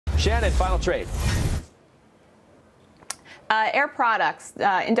Shannon, final trade. Air products,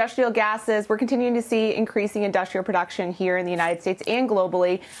 industrial gases. We're continuing to see increasing industrial production here in the United States and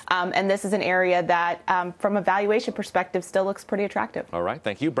globally. And this is an area that, from a valuation perspective, still looks pretty attractive. All right.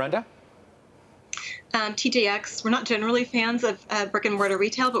 Thank you. Brenda? TJX, we're not generally fans of brick and mortar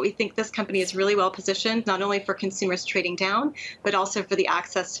retail, but we think this company is really well positioned, not only for consumers trading down, but also for the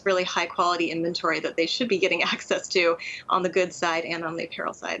access to really high quality inventory that they should be getting access to on the goods side and on the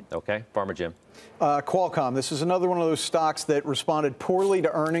apparel side. Okay. Farmer Jim. Qualcomm, this is another one of those stocks that responded poorly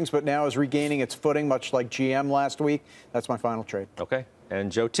to earnings, but now is regaining its footing, much like GM last week. That's my final trade. Okay. And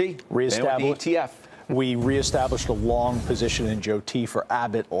Joe T. Reestablish ETF. We reestablished a long position in Joe T for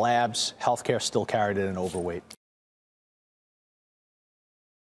Abbott Labs. Healthcare still carried at an overweight.